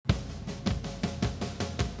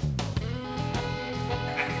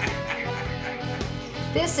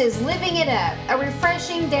This is Living It Up, a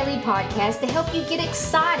refreshing daily podcast to help you get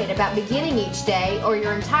excited about beginning each day or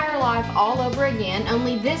your entire life all over again,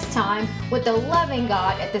 only this time with the loving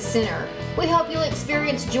God at the center. We hope you'll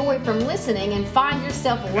experience joy from listening and find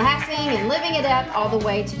yourself laughing and living it up all the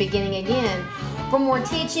way to beginning again. For more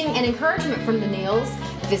teaching and encouragement from the Neils,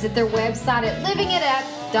 visit their website at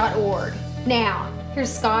livingitup.org. Now,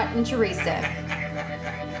 here's Scott and Teresa.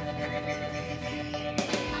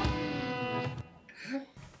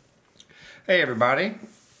 Hey everybody,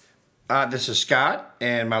 this is Scott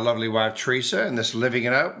and my lovely wife Teresa, and this is Living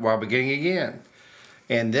It Up While Beginning Again.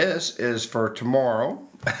 And this is for tomorrow.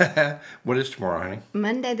 What is tomorrow, honey?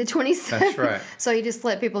 Monday the 27th. That's right. So you just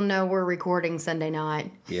let people know we're recording Sunday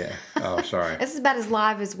night. Yeah. Oh, sorry. This is about as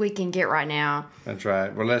live as we can get right now. That's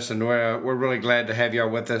right. Well, listen, we're really glad to have y'all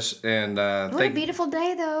with us. And What a beautiful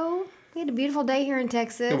day, though. We had a beautiful day here in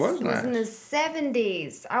Texas. It was nice. It was in the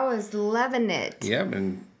 70s. I was loving it. Yeah,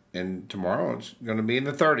 and tomorrow it's going to be in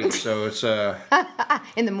the 30s. So it's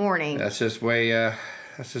in the morning. That's just the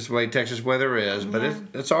way Texas weather is. But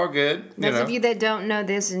it's all good. Those of you that don't know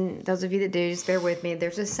this, and those of you that do, just bear with me.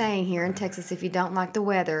 There's a saying here in Texas: if you don't like the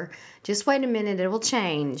weather, just wait a minute, it will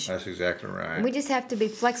change. That's exactly right. We just have to be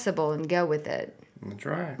flexible and go with it. That's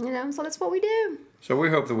right. So that's what we do. So we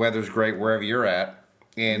hope the weather's great wherever you're at.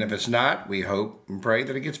 And if it's not, we hope and pray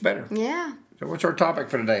that it gets better. Yeah. So what's our topic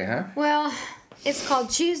for today, huh? Well, it's called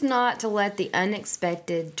Choose Not to Let the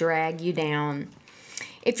Unexpected Drag You Down.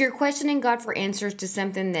 If you're questioning God for answers to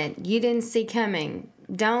something that you didn't see coming,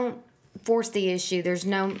 don't force the issue. There's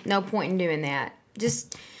no point in doing that.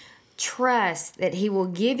 Just trust that He will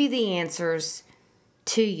give you the answers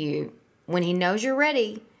to you when He knows you're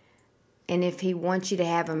ready and if He wants you to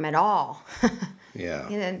have them at all.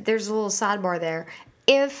 Yeah. There's a little sidebar there.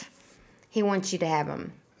 If He wants you to have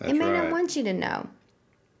them. That's He may right. not want you to know.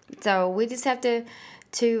 So we just have to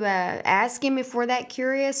ask Him if we're that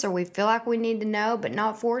curious or we feel like we need to know, but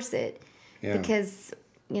not force it. Yeah. Because,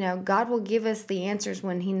 God will give us the answers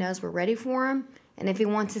when He knows we're ready for them and if He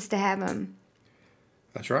wants us to have them.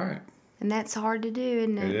 That's right. And that's hard to do,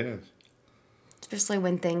 isn't it? It is. Especially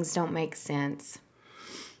when things don't make sense.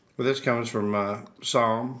 Well, this comes from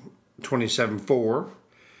Psalm 27:4.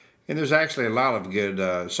 And there's actually a lot of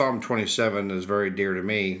good. Psalm 27 is very dear to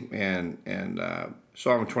me. And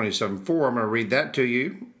Psalm 27:4, I'm going to read that to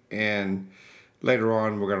you. And later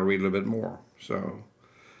on, we're going to read a little bit more. So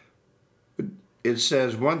it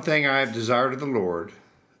says, "One thing I have desired of the Lord,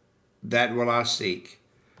 that will I seek,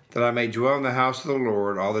 that I may dwell in the house of the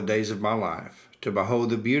Lord all the days of my life, to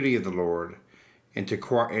behold the beauty of the Lord, and to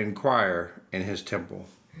inquire in His temple."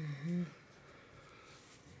 Mm-hmm.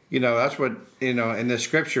 That's what, in the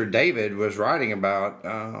scripture David was writing about,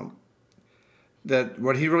 that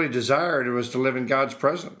what he really desired was to live in God's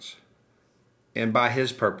presence and by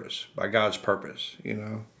His purpose, by God's purpose,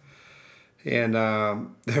 And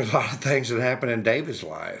there's a lot of things that happened in David's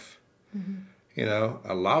life,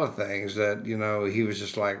 a lot of things that, he was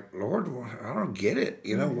just like, Lord, I don't get it.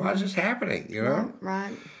 Why is this happening?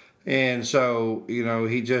 Right. And so,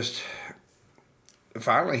 he just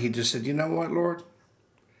said, you know what, Lord?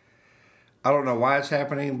 I don't know why it's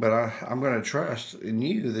happening, but I'm going to trust in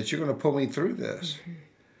You that You're going to pull me through this.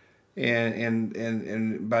 Mm-hmm.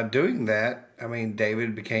 And by doing that,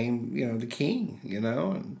 David became, the king,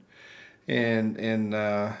 and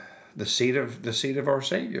the seat of our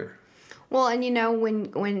Savior. Well, and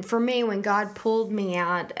when God pulled me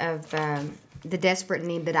out of the desperate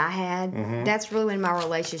need that I had, that's really when my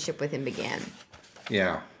relationship with Him began.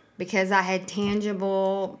 Yeah. Because I had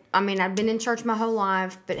I'd been in church my whole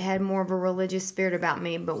life, but had more of a religious spirit about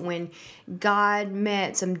me. But when God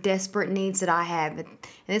met some desperate needs that I had, and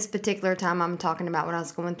this particular time I'm talking about when I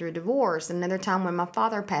was going through a divorce, another time when my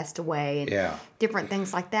father passed away, and different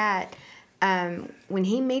things like that. When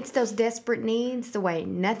He meets those desperate needs the way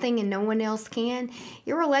nothing and no one else can,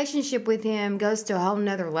 your relationship with Him goes to a whole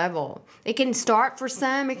nother level. It can start for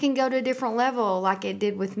some, it can go to a different level like it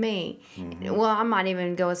did with me. Mm-hmm. Well, I might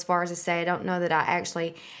even go as far as to say I don't know that I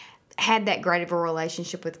actually had that great of a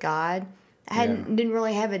relationship with God. I didn't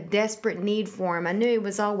really have a desperate need for Him. I knew He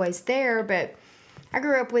was always there, but I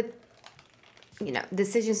grew up with,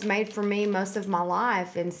 decisions made for me most of my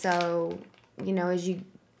life. And so,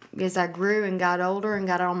 as I grew and got older and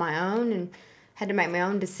got on my own and had to make my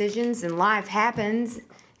own decisions, and life happens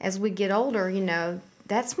as we get older,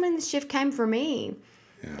 that's when the shift came for me.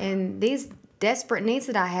 Yeah. And these desperate needs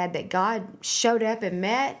that I had that God showed up and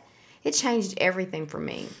met, it changed everything for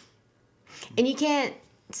me. And you can't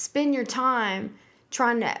spend your time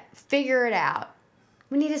trying to figure it out.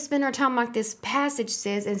 We need to spend our time like this passage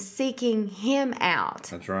says and seeking Him out.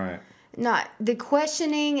 That's right. Not the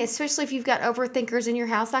questioning, especially if you've got overthinkers in your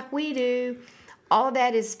house like we do. All of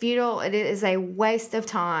that is futile. It is a waste of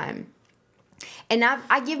time. And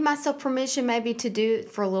I give myself permission maybe to do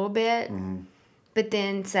it for a little bit, but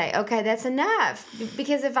then say, okay, that's enough.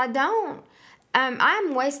 Because if I don't, I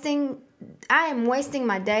am wasting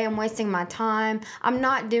my day. I'm wasting my time. I'm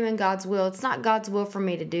not doing God's will. It's not God's will for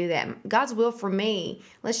me to do that. God's will for me,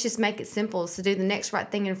 let's just make it simple, is to do the next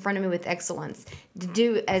right thing in front of me with excellence, to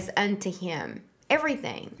do as unto Him.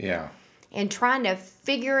 Everything. Yeah. And trying to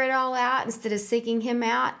figure it all out instead of seeking Him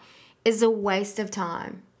out is a waste of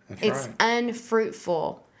time. It's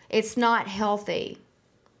unfruitful. It's not healthy.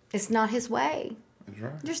 It's not His way. That's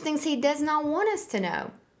right. There's things He does not want us to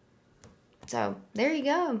know. So there you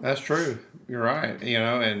go. That's true. You're right.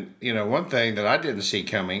 And one thing that I didn't see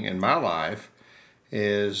coming in my life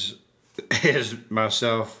is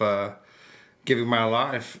myself giving my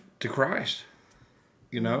life to Christ.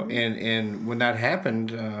 And when that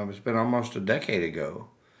happened, it's been almost a decade ago.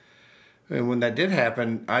 And when that did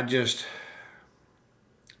happen,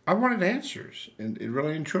 I wanted answers, and it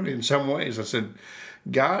really and truly, in some ways, I said,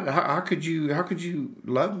 God, how could you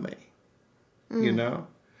love me?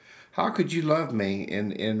 How could you love me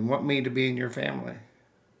and want me to be in your family?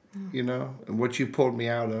 And what you pulled me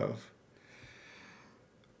out of.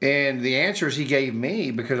 And the answers He gave me,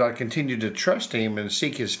 because I continued to trust Him and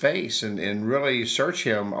seek His face and really search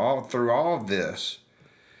Him all through all of this,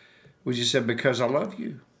 was He said, because I love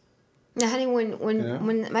you. Now, honey,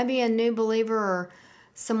 when maybe a new believer or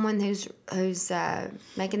someone who's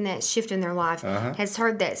making that shift in their life has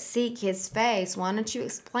heard that seek His face, why don't you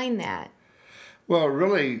explain that? Well,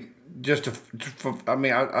 really, I just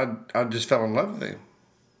fell in love with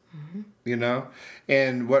Him,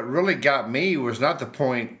 And what really got me was not the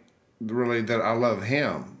point, really, that I love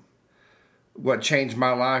Him. What changed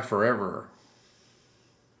my life forever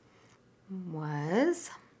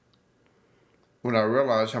was when I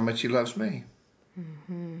realized how much He loves me.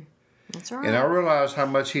 That's right. And I realized how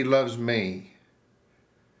much He loves me.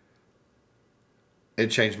 It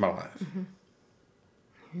changed my life.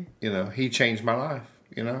 He changed my life,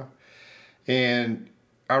 And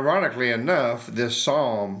ironically enough, this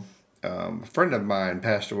psalm, a friend of mine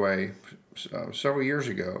passed away several years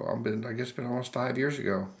ago. I guess it's been almost 5 years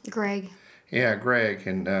ago. Greg. Yeah, Greg.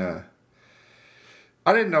 And I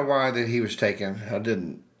didn't know why that he was taken. I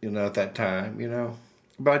didn't, at that time,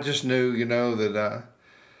 But I just knew, that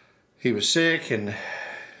he was sick, and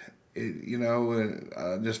and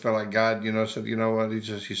I just felt like God, said, what,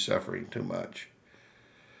 he's suffering too much.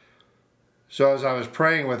 So as I was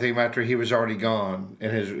praying with him after he was already gone,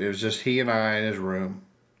 and it was just he and I in his room,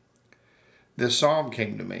 this psalm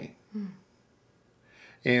came to me.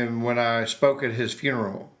 And when I spoke at his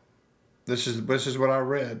funeral, this is what I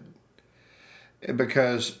read,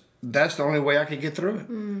 because that's the only way I could get through it.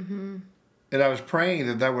 And I was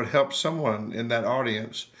praying that would help someone in that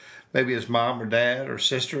audience. Maybe his mom or dad or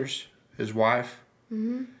sisters, his wife.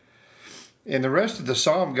 And the rest of the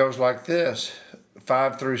psalm goes like this.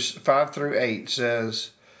 5 through 8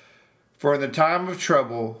 says, For in the time of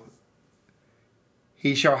trouble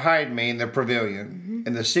He shall hide me in the pavilion.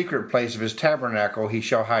 In the secret place of His tabernacle He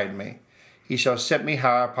shall hide me. He shall set me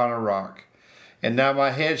high upon a rock. And now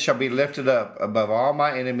my head shall be lifted up above all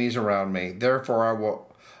my enemies around me. Therefore I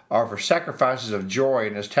will offer sacrifices of joy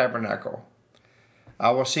in His tabernacle.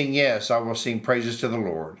 I will sing praises to the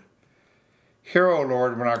Lord. Hear, O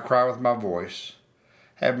Lord, when I cry with my voice.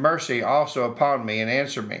 Have mercy also upon me and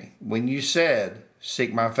answer me. When you said,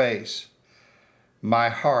 Seek my face, my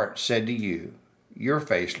heart said to you, Your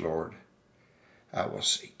face, Lord, I will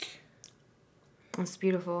seek. That's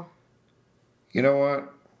beautiful. You know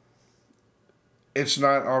what? It's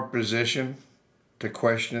not our position to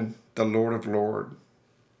question the Lord of Lords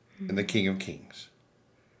and the King of Kings.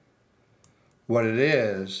 What it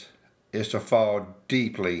is to fall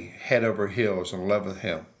deeply, head over heels in love with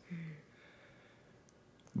Him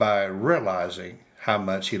by realizing how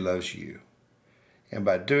much He loves you. And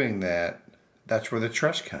by doing that, that's where the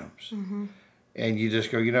trust comes. And you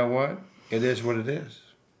just go, you know what? It is what it is.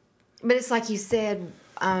 But it's like you said,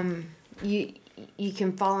 you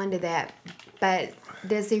can fall into that. But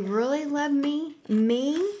does He really love me?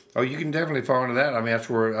 Oh, you can definitely fall into that. I mean, that's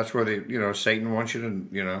where the Satan wants you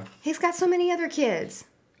to, He's got so many other kids.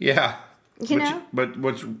 Yeah. know? But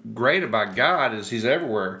what's great about God is He's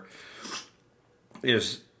everywhere.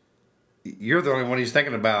 Is you're the only one He's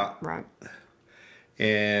thinking about. Right.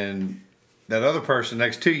 And that other person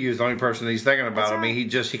next to you is the only person He's thinking about. That's right. I mean,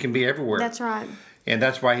 he can be everywhere. That's right. And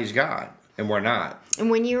that's why He's God, and we're not. And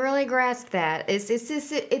when you really grasp that,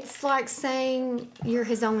 it's like saying you're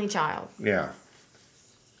His only child. Yeah.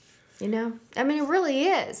 You know? I mean, it really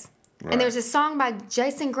is. Right. And there's a song by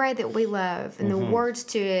Jason Gray that we love, and the words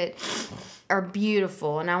to it are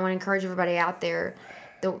beautiful. And I want to encourage everybody out there,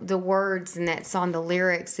 the words in that song, the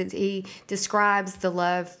lyrics, he describes the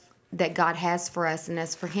love that God has for us. And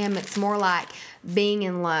as for him, it's more like being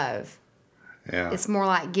in love. Yeah. It's more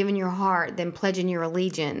like giving your heart than pledging your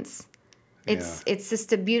allegiance. It's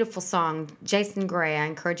just a beautiful song. Jason Gray, I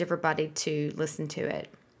encourage everybody to listen to it.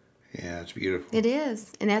 Yeah, it's beautiful. It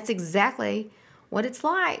is. And that's exactly what it's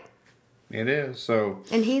like. It is. So.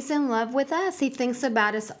 And he's in love with us. He thinks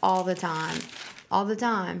about us all the time. All the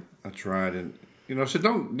time. That's right. And so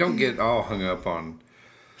don't get all hung up on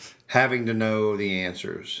having to know the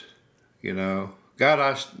answers. God,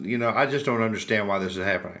 I just don't understand why this is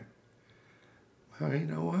happening. Well, you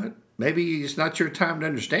know what? Maybe it's not your time to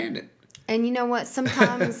understand it. And you know what?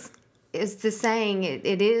 Sometimes it's the saying,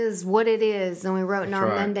 it is what it is. And we wrote in our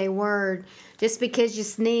Monday word, just because you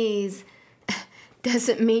sneeze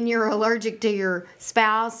doesn't mean you're allergic to your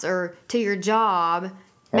spouse or to your job.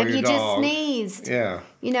 Or maybe your you dog. just sneezed. Yeah.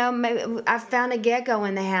 Maybe I found a gecko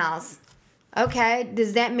in the house. Okay,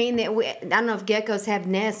 does that mean that I don't know if geckos have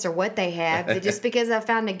nests or what they have, but just because I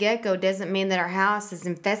found a gecko doesn't mean that our house is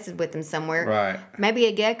infested with them somewhere. Right. Maybe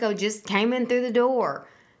a gecko just came in through the door.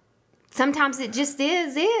 Sometimes it just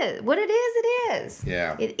is. What it is.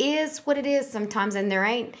 Yeah. It is what it is sometimes, and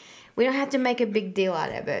we don't have to make a big deal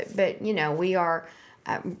out of it, but, we are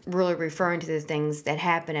really referring to the things that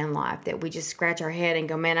happen in life that we just scratch our head and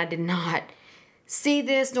go, man, I did not see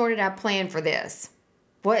this, nor did I plan for this.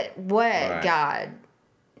 What, Right. God?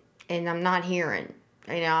 And I'm not hearing.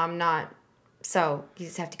 I'm not. So you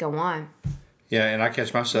just have to go on. Yeah, and I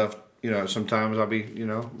catch myself, sometimes I'll be,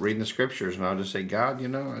 reading the scriptures and I'll just say, God, I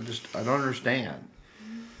don't understand.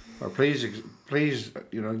 Or please,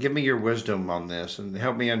 give me your wisdom on this and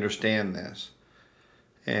help me understand this.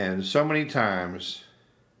 And so many times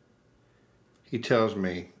he tells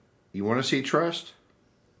me, you want to see trust?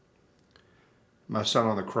 My son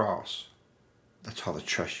on the cross. That's all the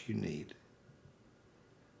trust you need.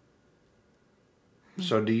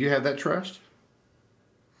 So do you have that trust?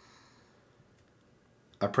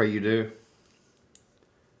 I pray you do.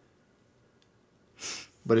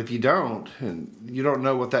 But if you don't, and you don't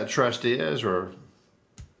know what that trust is, or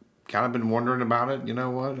kind of been wondering about it, you know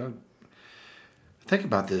what? I think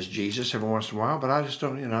about this, Jesus, every once in a while, but I just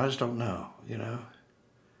don't, I just don't know,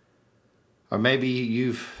 Or maybe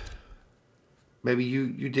you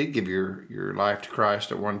did give your life to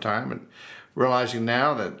Christ at one time, and realizing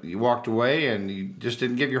now that you walked away and you just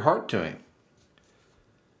didn't give your heart to him.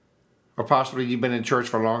 Or possibly you've been in church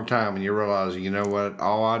for a long time and you're realizing, you know what,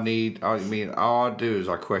 all I do is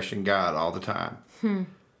I question God all the time.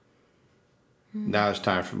 Now it's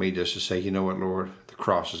time for me just to say, you know what, Lord, the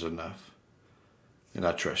cross is enough. And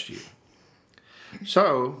I trust you.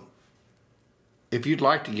 So, if you'd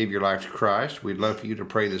like to give your life to Christ, we'd love for you to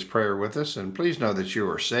pray this prayer with us. And please know that you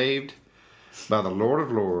are saved by the Lord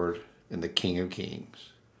of Lords and the King of Kings.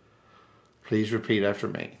 Please repeat after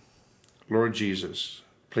me. Lord Jesus,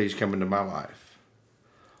 please come into my life.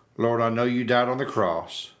 Lord, I know you died on the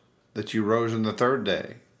cross, that you rose on the third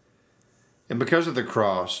day. And because of the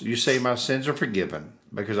cross, you say my sins are forgiven,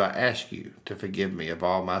 because I ask you to forgive me of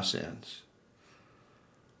all my sins.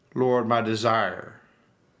 Lord, my desire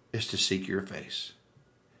is to seek your face.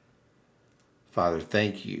 Father,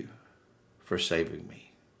 thank you for saving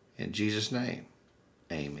me. In Jesus' name,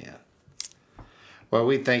 amen. Well,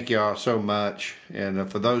 we thank you all so much.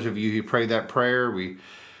 And for those of you who prayed that prayer, we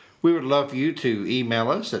would love for you to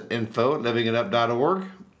email us at info@livingitup.org.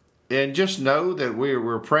 And just know that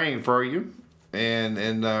we're praying for you. And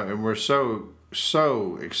we're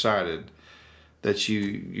so excited that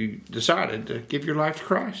you decided to give your life to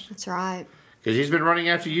Christ. That's right. Because he's been running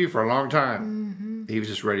after you for a long time. He was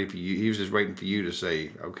just ready for you. He was just waiting for you to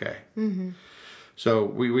say, okay. So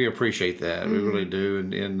we appreciate that. We really do.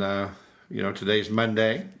 And today's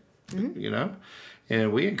Monday,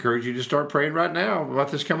 and we encourage you to start praying right now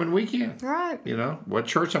about this coming weekend. Right. What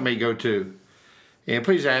church I may go to. And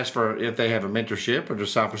please ask for if they have a mentorship or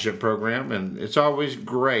discipleship program. And it's always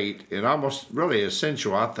great and almost really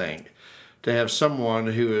essential, I think, to have someone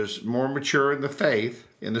who is more mature in the faith,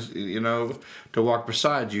 to walk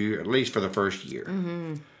beside you at least for the first year.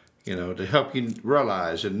 To help you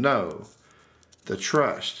realize and know the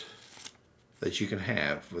trust that you can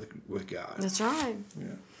have with God. That's right.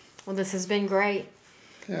 Yeah. Well, this has been great.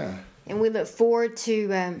 Yeah. And we look forward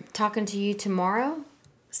to talking to you tomorrow.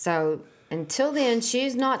 So until then,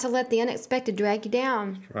 choose not to let the unexpected drag you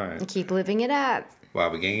down. That's right. And keep living it up.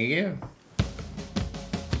 While beginning again.